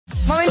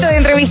Momento de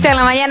entrevista en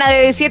la mañana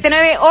de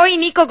De7a9. Hoy,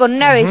 Nico, con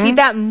una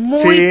visita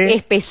muy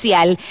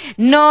especial.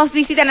 Nos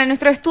visitan a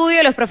nuestro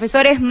estudio los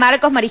profesores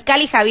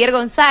Mariscal y Javier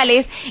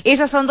González.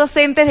 Ellos son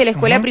docentes de la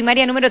escuela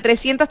primaria número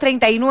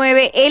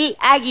 339, El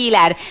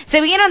Aguilar.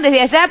 Se vinieron desde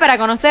allá para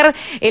conocer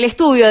el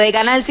estudio de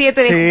Canal 7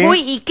 de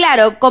Jujuy y,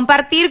 claro,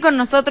 compartir con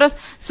nosotros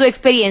su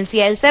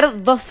experiencia, el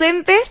ser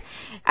docentes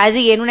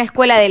allí en una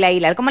escuela del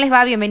Aguilar. ¿Cómo les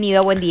va?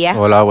 Bienvenido, buen día.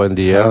 Hola, buen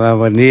día. Hola,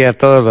 buen día a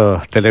todos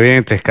los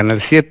televidentes Canal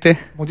 7.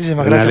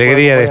 Muchísimas gracias. Una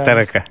alegría de estar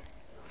acá.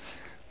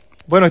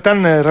 Bueno,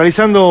 están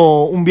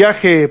realizando un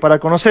viaje para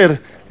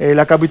conocer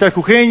la capital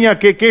jujeña.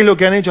 ¿Qué es lo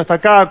que han hecho hasta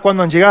acá?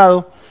 ¿Cuándo han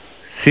llegado?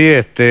 Sí,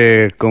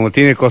 como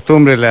tiene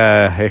costumbre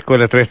la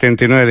Escuela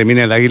 339 de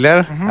Mina del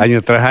Aguilar,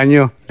 año tras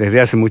año,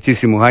 desde hace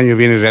muchísimos años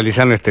viene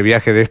realizando este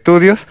viaje de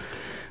estudios,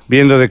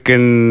 viendo de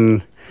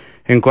que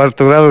en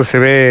cuarto grado se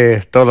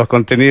ve todos los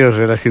contenidos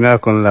relacionados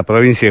con la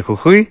provincia de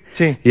Jujuy,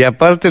 y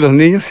aparte los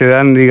niños se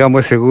dan,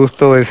 digamos, ese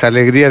gusto, esa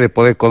alegría de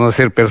poder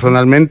conocer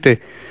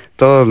personalmente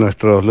todos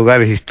nuestros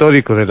lugares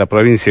históricos de la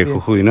provincia de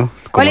Jujuy, ¿no?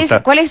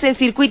 ¿Cuál es el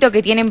circuito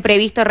que tienen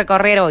previsto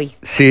recorrer hoy?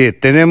 Sí,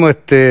 tenemos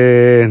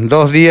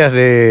 2 días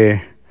de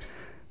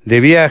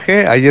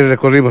viaje. Ayer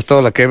recorrimos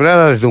toda la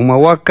quebrada, desde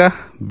Humahuaca,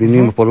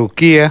 vinimos por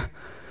Uquía,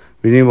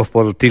 vinimos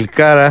por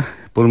Tilcara,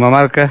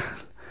 Purmamarca,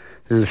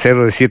 el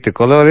Cerro de 7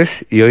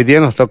 Colores, y hoy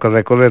día nos toca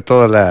recorrer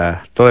todo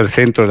el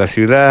centro de la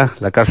ciudad,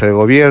 la Casa de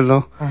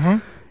Gobierno,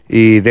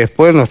 y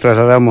después nos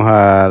trasladamos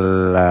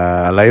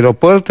al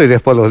aeropuerto y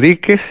después a los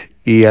diques,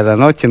 y a la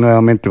noche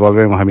nuevamente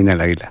volvemos a Mina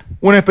del Aguilar.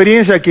 Una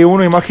experiencia que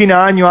uno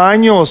imagina año a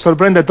año,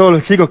 sorprende a todos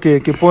los chicos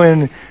que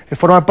pueden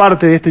formar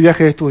parte de este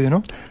viaje de estudio,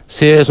 ¿no?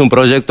 Sí, es un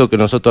proyecto que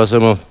nosotros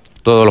hacemos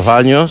todos los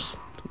años.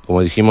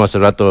 Como dijimos hace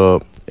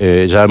rato,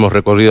 ya hemos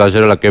recorrido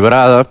ayer la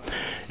quebrada,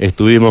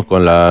 estuvimos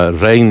con la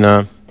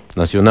reina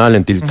nacional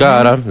en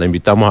Tilcara, la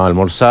invitamos a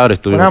almorzar,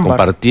 estuvimos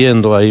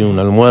compartiendo ahí un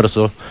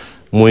almuerzo,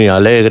 muy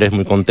alegres,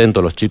 muy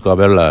contentos los chicos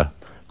de haberla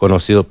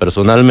conocido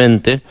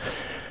personalmente,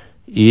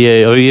 y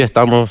hoy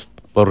estamos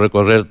por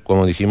recorrer,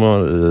 como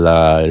dijimos,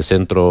 el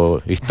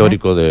centro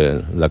histórico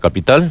de la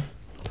capital,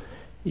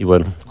 y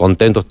bueno,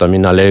 contentos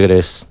también,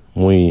 alegres,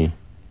 muy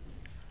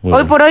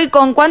hoy por hoy,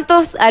 ¿con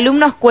cuántos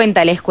alumnos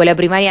cuenta la escuela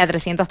primaria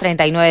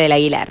 339 del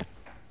Aguilar?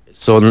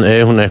 Es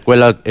una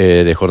escuela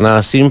de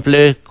jornada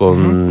simple,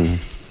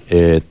 con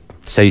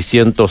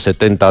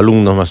 670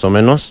 alumnos más o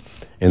menos,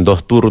 en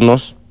 2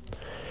 turnos,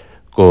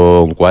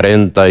 con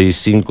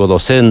 45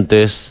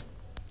 docentes,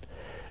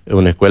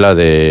 una escuela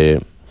que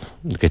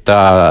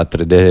está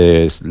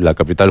desde la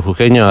capital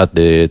jujeña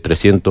de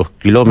 300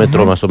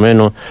 kilómetros más o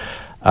menos,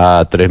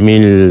 a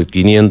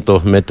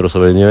 3.500 metros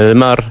sobre el nivel del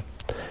mar,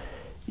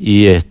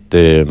 y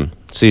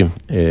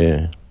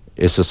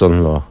esos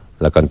son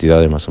la cantidad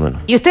de más o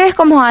menos. ¿Y ustedes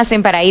cómo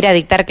hacen para ir a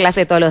dictar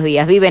clase todos los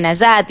días? ¿Viven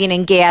allá?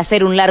 ¿Tienen que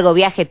hacer un largo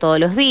viaje todos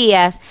los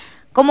días?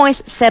 ¿Cómo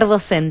es ser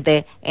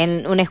docente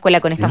en una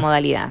escuela con esta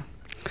modalidad?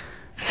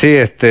 Sí,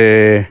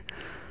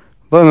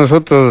 bueno,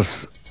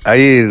 nosotros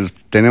ahí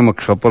tenemos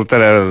que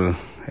soportar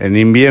en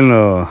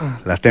invierno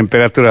las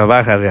temperaturas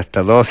bajas de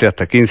hasta 12,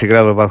 hasta 15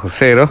 grados bajo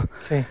cero.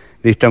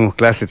 Dictamos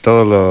clase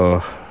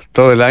todo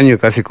el año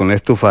casi con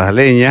estufas a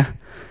leña.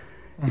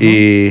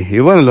 Y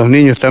bueno, los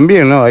niños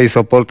también, ¿no? Ahí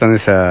soportan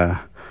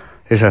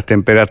esas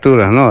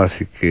temperaturas, ¿no?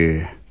 Así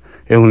que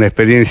es una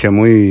experiencia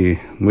muy,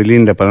 muy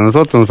linda para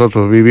nosotros.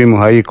 Nosotros vivimos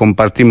ahí,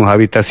 compartimos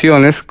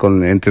habitaciones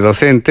entre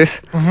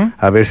docentes,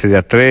 a veces de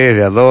a 3,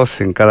 de a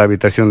 2, en cada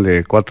habitación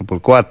de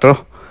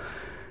 4x4.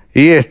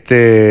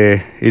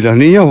 Y los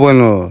niños,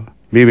 bueno,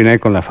 viven ahí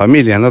con la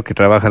familia, ¿no? Que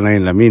trabajan ahí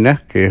en la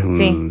mina, que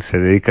se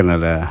dedican a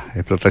la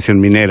explotación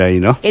minera ahí,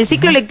 ¿no? ¿El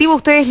ciclo lectivo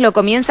ustedes lo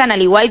comienzan al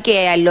igual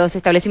que a los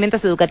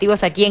establecimientos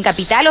educativos aquí en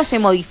Capital o se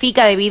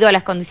modifica debido a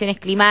las condiciones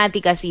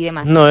climáticas y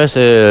demás? No, es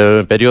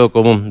el periodo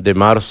común de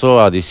marzo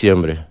a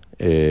diciembre.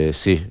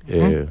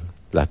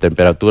 Las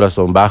temperaturas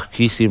son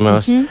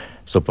bajísimas,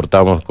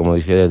 soportamos, como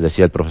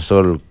decía el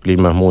profesor,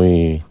 climas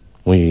muy,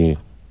 muy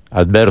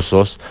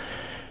adversos.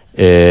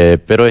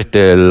 Pero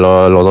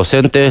los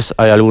docentes,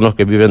 hay algunos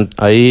que viven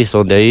ahí,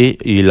 son de ahí,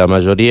 y la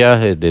mayoría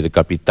de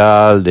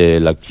Capital,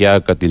 de La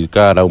Quiaca,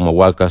 Tilcara,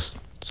 Humahuacas,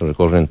 se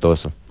recorren todo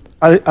eso.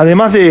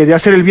 Además de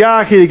hacer el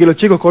viaje, de que los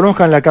chicos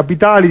conozcan la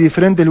capital y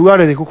diferentes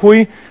lugares de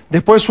Jujuy,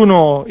 después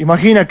uno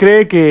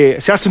cree que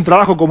se hace un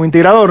trabajo como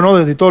integrador, ¿no?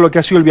 Desde todo lo que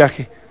ha sido el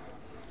viaje.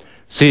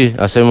 Sí,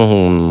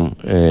 hacemos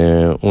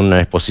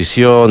una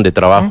exposición de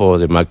trabajo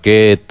de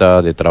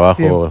maqueta, de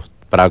trabajo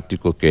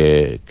práctico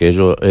que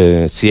ellos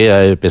sí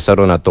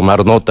empezaron a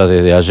tomar nota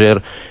desde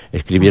ayer,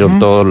 escribieron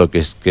todo lo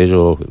que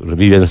ellos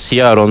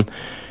vivenciaron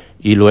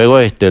y luego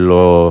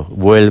lo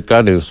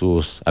vuelcan en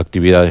sus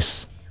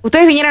actividades.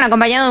 Ustedes vinieron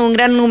acompañados de un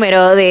gran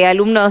número de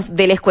alumnos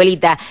de la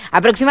escuelita.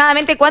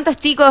 ¿Aproximadamente cuántos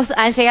chicos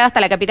han llegado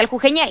hasta la capital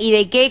jujeña y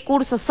de qué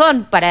cursos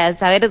son para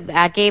saber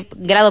a qué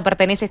grado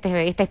pertenece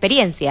esta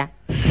experiencia?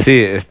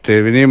 Sí,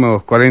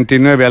 vinimos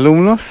 49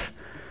 alumnos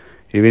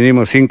y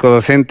vinimos 5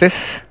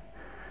 docentes.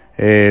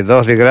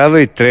 2 de grado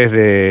y 3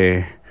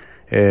 de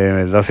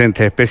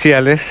docentes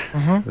especiales,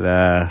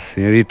 la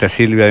señorita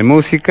Silvia de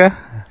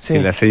música, y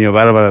la señora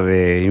Bárbara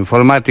de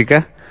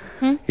informática,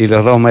 y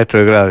los 2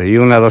 maestros de grado, y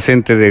una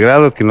docente de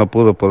grado que no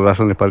pudo, por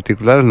razones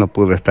particulares, no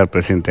pudo estar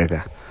presente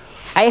acá.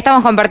 Ahí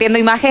estamos compartiendo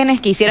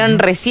imágenes que hicieron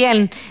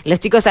recién los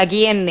chicos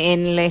aquí en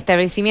el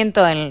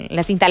establecimiento, en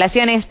las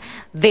instalaciones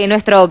de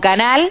nuestro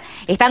canal.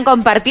 Están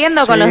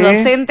compartiendo con los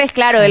docentes,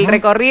 claro, el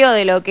recorrido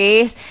de lo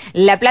que es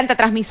la planta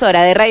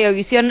transmisora de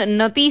Radiovisión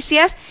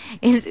Noticias.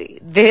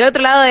 Desde el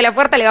otro lado de la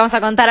puerta le vamos a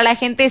contar a la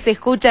gente, se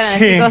escuchan a los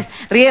chicos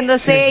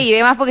riéndose y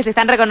demás porque se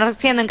están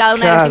reconociendo en cada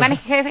una de las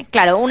imágenes.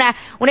 Claro, una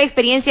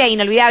experiencia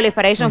inolvidable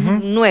para ellos,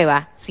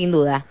 nueva, sin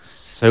duda.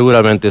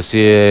 Seguramente sí,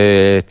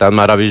 están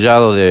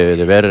maravillados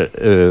de ver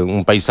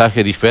un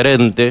paisaje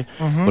diferente,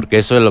 porque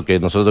eso es lo que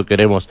nosotros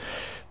queremos,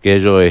 que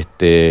ellos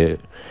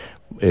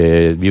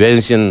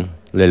vivencien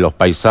de los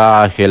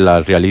paisajes,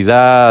 la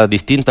realidad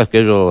distintas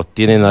que ellos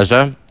tienen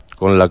allá,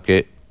 con la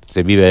que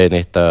se vive en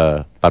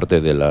esta parte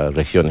de las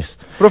regiones.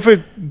 Profe,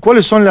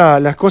 ¿cuáles son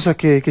las cosas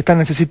que están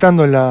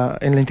necesitando en la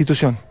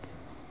institución?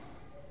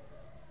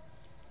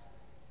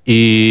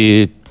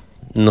 Y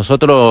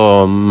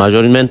nosotros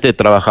mayormente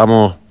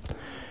trabajamos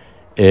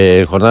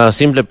jornada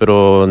simple,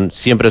 pero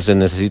siempre se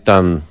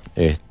necesitan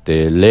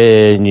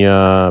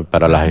leña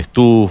para las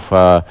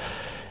estufas,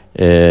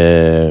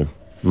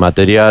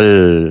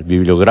 material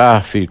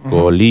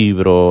bibliográfico,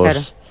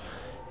 libros,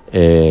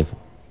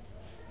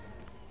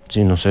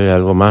 sí, no sé,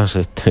 algo más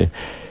en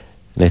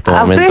este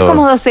momento. Ustedes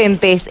como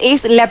docentes,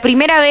 ¿es la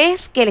primera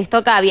vez que les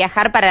toca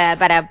viajar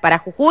para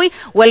Jujuy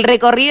o el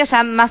recorrido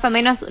ya más o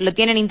menos lo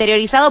tienen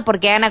interiorizado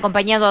porque han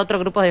acompañado a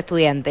otros grupos de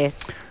estudiantes?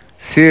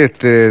 Sí,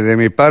 de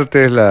mi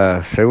parte es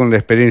la segunda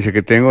experiencia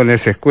que tengo en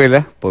esa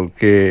escuela,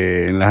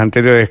 porque en las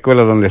anteriores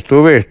escuelas donde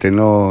estuve,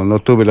 no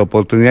tuve la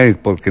oportunidad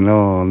porque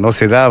no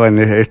se daba en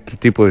este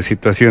tipo de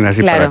situaciones,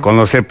 así para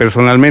conocer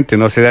personalmente,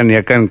 no se da ni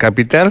acá en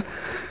Capital,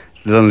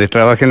 donde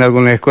trabajé en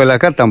alguna escuela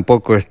acá,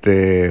 tampoco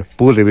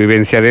pude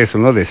vivenciar eso,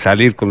 ¿no? De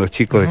salir con los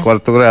chicos de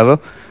 4º grado,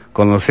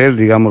 conocer,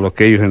 digamos, lo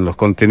que ellos en los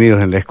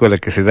contenidos en la escuela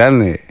que se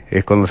dan,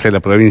 es conocer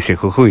la provincia de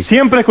Jujuy.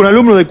 ¿Siempre es con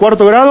alumnos de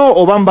 4º grado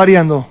o van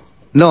variando?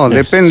 No,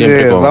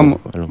 depende, vamos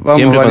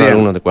siempre con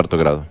alumnos de 4º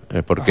grado,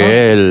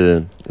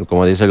 porque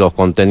como dice, los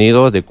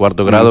contenidos de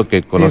 4º grado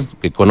que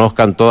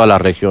conozcan todas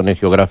las regiones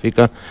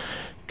geográficas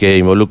que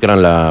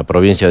involucran la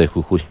provincia de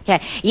Jujuy.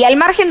 Y al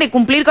margen de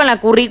cumplir con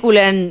la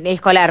currícula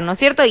escolar, ¿no es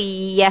cierto?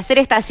 Y hacer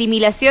esta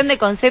asimilación de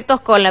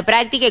conceptos con la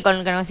práctica y con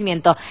el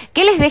conocimiento,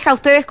 ¿qué les deja a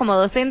ustedes como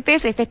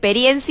docentes esta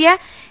experiencia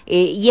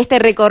y este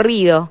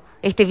recorrido,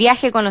 este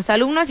viaje con los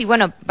alumnos y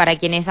bueno, para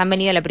quienes han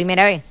venido la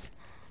primera vez?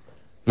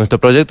 Nuestro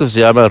proyecto se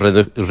llama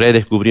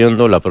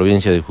Redescubriendo la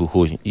provincia de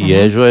Jujuy y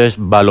ello es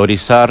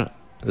valorizar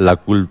la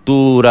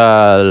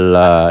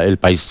cultura, el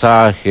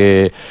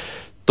paisaje,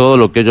 todo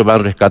lo que ellos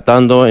van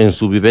rescatando en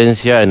su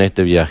vivencia en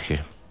este viaje.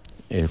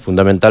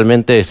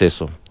 Fundamentalmente es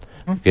eso,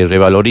 que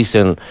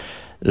revaloricen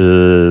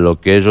lo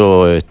que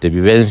ellos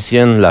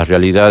vivencien, las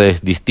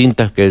realidades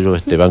distintas que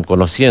ellos van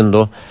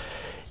conociendo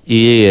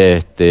y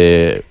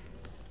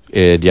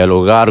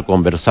dialogar,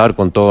 conversar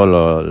con todos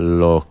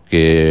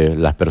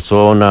las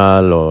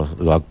personas, los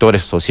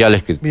actores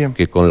sociales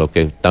que con lo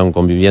que están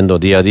conviviendo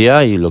día a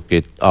día y lo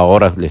que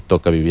ahora les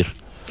toca vivir.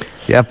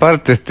 Y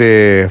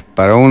aparte,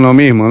 para uno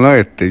mismo, ¿no?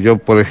 Yo,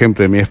 por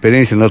ejemplo, en mi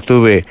experiencia no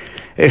tuve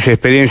esa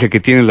experiencia que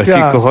tienen los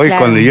chicos hoy.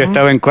 Cuando yo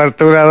estaba en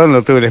 4º grado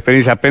no tuve la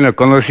experiencia, apenas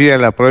conocía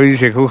la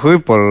provincia de Jujuy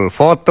por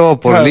fotos,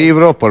 por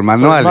libros, por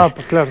manuales.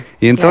 Por mapas,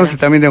 y entonces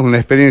también es una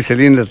experiencia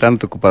linda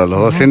tanto para los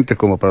docentes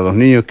como para los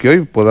niños que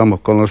hoy podamos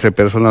conocer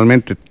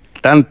personalmente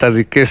tanta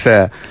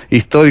riqueza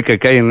histórica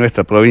que hay en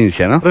nuestra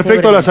provincia, ¿no?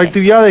 Respecto a las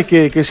actividades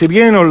que se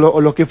vienen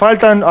o los que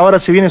faltan, ¿ahora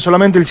se viene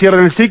solamente el cierre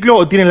del ciclo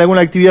o tienen alguna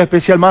actividad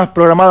especial más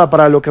programada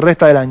para lo que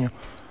resta del año?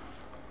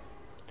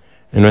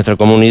 En nuestra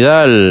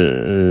comunidad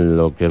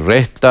lo que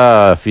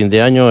resta a fin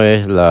de año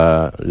es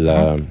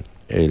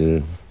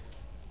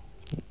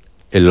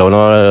el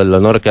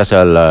honor que hace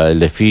el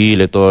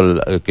desfile,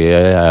 todo el que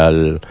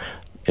hay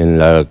en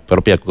la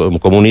propia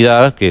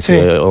comunidad que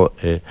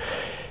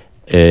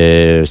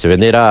se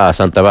venera a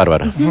Santa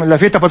Bárbara. Las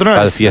fiestas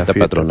patronales. Las fiestas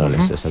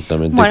patronales,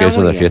 exactamente, bueno, que es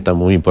una fiesta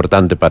muy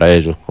importante para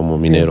ellos como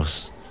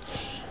mineros.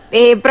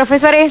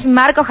 Profesores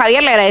Marcos,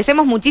 Javier, le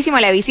agradecemos muchísimo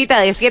la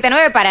visita de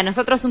 7a9. Para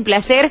nosotros un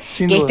placer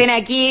que estén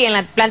aquí en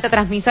la planta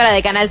transmisora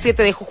de Canal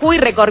 7 de Jujuy,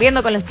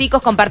 recorriendo con los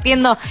chicos,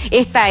 compartiendo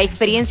esta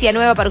experiencia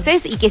nueva para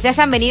ustedes y que se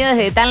hayan venido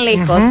desde tan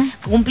lejos,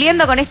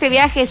 cumpliendo con este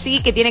viaje,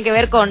 sí, que tiene que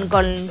ver con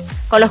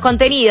los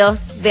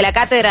contenidos de la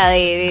cátedra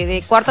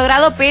de 4º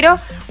grado, pero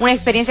una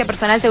experiencia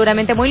personal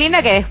seguramente muy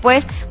linda que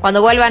después,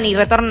 cuando vuelvan y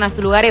retornen a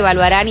su lugar,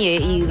 evaluarán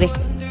y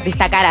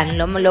destacarán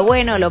lo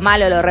bueno, lo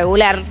malo, lo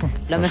regular,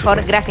 lo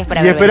mejor. Gracias por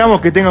haber venido. Y esperamos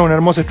que tengan una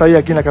hermosa estadía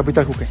aquí en la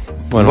capital jujeña.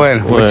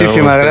 Bueno,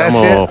 muchísimas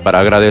gracias. Para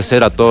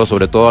agradecer a todos,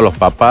 sobre todo a los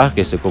papás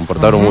que se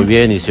comportaron muy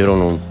bien,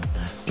 hicieron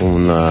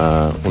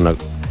una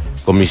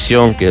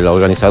comisión que la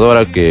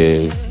organizadora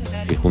que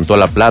juntó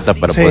la plata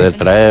para poder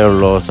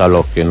traerlos, a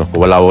los que nos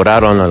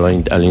colaboraron,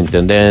 al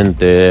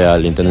intendente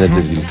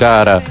de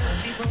Tilcara,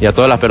 y a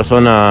todas las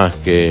personas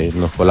que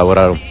nos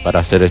colaboraron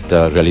para hacer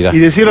esta realidad. Y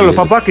decirle a los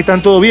papás que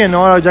están todo bien,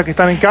 ¿no? Ahora ya que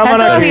están en cámara.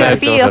 Están todos Perfecto,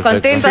 divertidos, perfecto.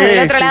 contentos Sí,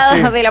 del otro sí, lado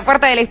sí. de la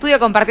puerta del estudio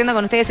compartiendo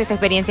con ustedes esta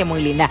experiencia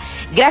muy linda.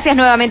 Gracias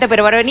nuevamente por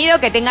haber venido,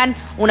 que tengan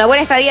una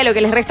buena estadía lo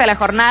que les resta de la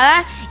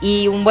jornada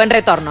y un buen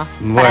retorno.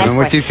 para Bueno, después.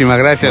 muchísimas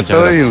gracias Muchas a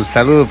todos gracias. y un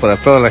saludo para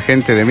toda la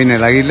gente de Mina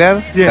El Aguilar.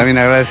 Bien. También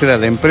agradecer a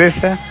la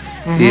empresa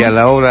y a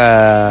la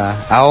obra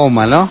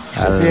AOMA, ¿no?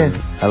 Bien.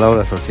 A la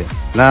obra social.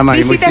 Nada más.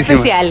 Visita y muchísimas...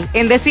 especial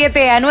en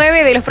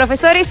De7a9 de los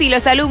profesores y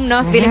los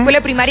alumnos de la Escuela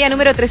Primaria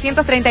número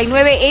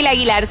 339 El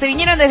Aguilar. Se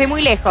vinieron desde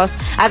muy lejos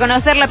a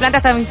conocer la planta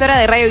transmisora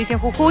de Radiovisión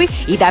Jujuy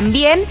y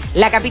también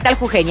la capital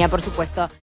jujeña, por supuesto.